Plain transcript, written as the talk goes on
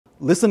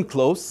Listen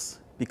close,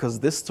 because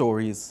this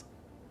story is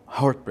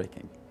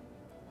heartbreaking.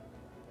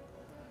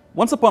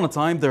 Once upon a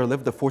time, there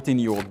lived a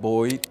 14-year-old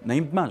boy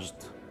named Majd,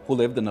 who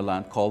lived in a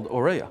land called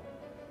Aurea.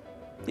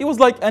 He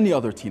was like any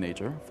other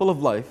teenager, full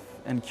of life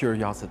and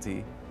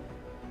curiosity.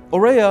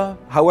 Aurea,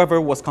 however,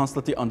 was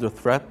constantly under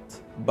threat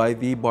by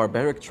the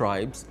barbaric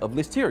tribes of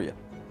Listeria.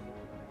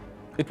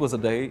 It was a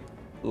day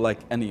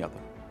like any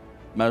other.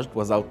 Majd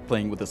was out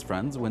playing with his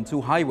friends when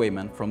two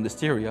highwaymen from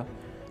Listeria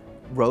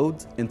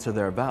rode into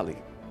their valley.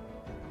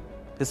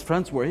 His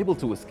friends were able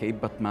to escape,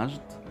 but Majd,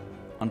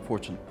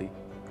 unfortunately,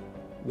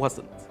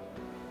 wasn't.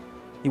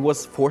 He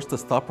was forced to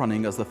stop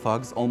running as the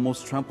thugs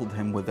almost trampled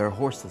him with their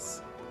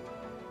horses.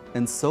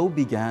 And so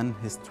began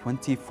his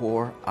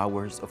 24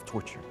 hours of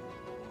torture.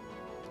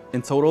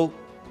 In total,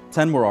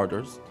 10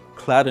 marauders,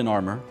 clad in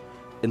armor,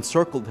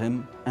 encircled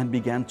him and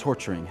began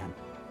torturing him.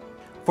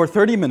 For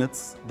 30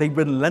 minutes, they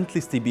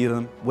relentlessly beat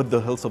him with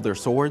the hilts of their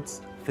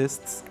swords,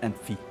 fists, and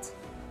feet.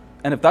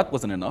 And if that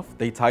wasn't enough,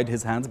 they tied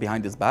his hands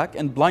behind his back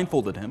and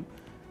blindfolded him,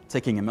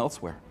 taking him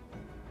elsewhere.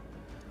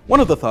 One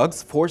of the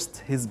thugs forced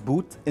his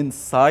boot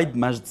inside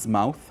Majd's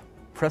mouth,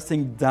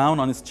 pressing down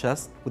on his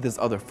chest with his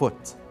other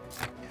foot.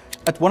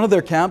 At one of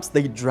their camps,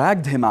 they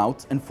dragged him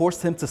out and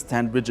forced him to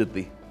stand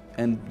rigidly.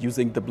 And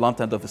using the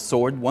blunt end of his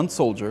sword, one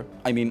soldier,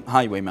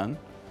 highwayman,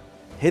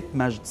 hit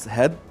Majd's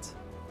head,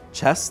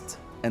 chest,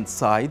 and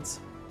sides,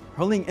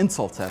 hurling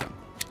insults at him.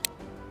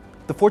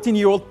 The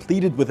 14-year-old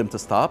pleaded with him to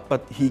stop,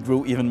 but he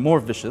grew even more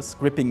vicious,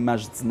 gripping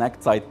Majd's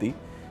neck tightly,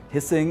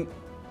 hissing,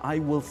 "I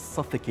will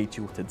suffocate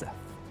you to death."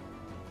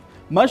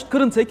 Majd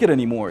couldn't take it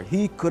anymore.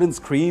 He couldn't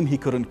scream, he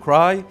couldn't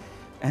cry,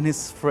 and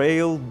his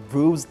frail,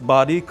 bruised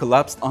body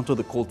collapsed onto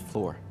the cold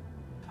floor.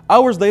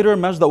 Hours later,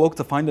 Majd awoke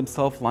to find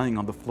himself lying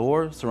on the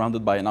floor,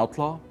 surrounded by an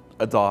outlaw,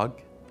 a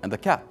dog, and a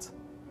cat.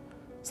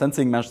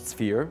 Sensing Majd's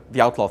fear,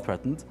 the outlaw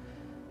threatened,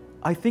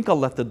 "I think I'll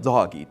let the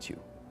dog eat you,"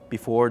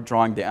 before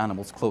drawing the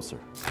animals closer.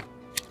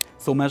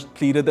 So Majd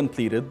pleaded and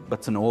pleaded,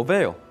 but to no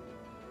avail.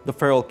 The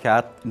feral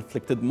cat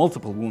inflicted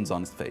multiple wounds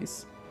on his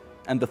face,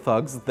 and the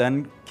thugs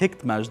then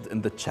kicked Majd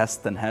in the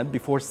chest and head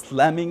before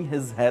slamming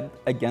his head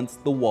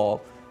against the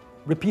wall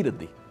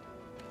repeatedly.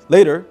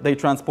 Later, they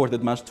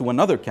transported Majd to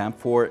another camp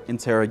for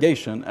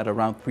interrogation at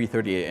around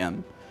 3:30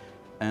 a.m.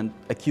 and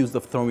accused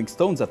of throwing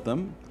stones at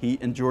them, he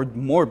endured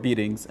more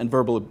beatings and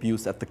verbal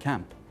abuse at the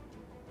camp.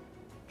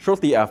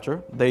 Shortly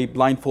after, they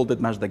blindfolded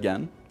Majd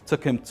again,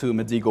 took him to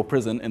Medigo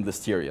prison in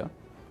Listeria,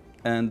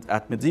 and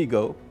at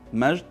Medigo,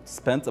 Majd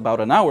spent about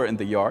an hour in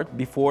the yard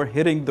before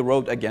hitting the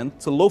road again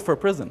to Loafer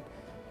prison.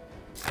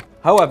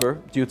 However,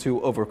 due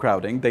to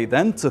overcrowding, they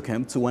then took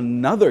him to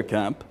another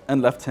camp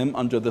and left him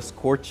under the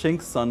scorching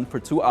sun for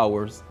 2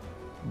 hours,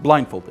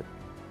 blindfolded.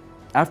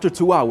 After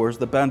 2 hours,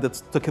 the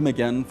bandits took him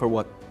again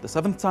for the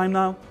 7th time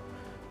now,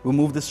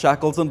 removed his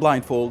shackles and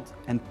blindfold,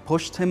 and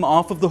pushed him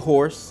off of the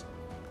horse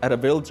at a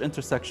village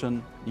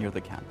intersection near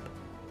the camp.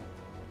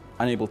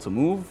 Unable to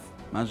move,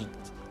 Majd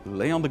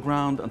lay on the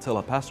ground until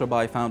a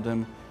passerby found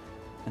him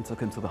and took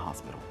him to the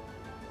hospital.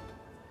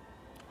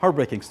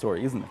 Heartbreaking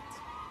story, isn't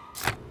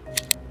it?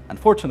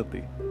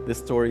 Unfortunately, this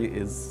story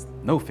is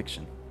no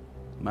fiction.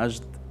 Majd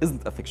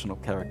isn't a fictional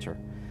character,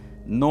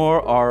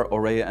 nor are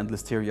Aurea and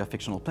Listeria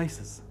fictional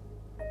places.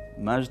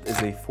 Majd is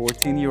a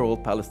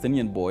 14-year-old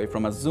Palestinian boy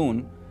from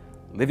Azzun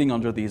living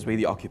under the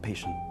Israeli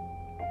occupation.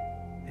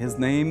 His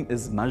name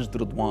is Majd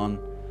Radwan,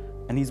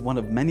 and he's one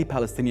of many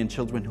Palestinian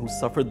children who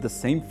suffered the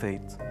same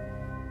fate,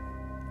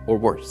 or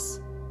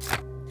worse.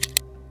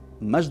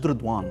 Majd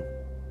Radwan,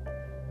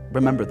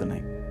 remember the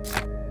name.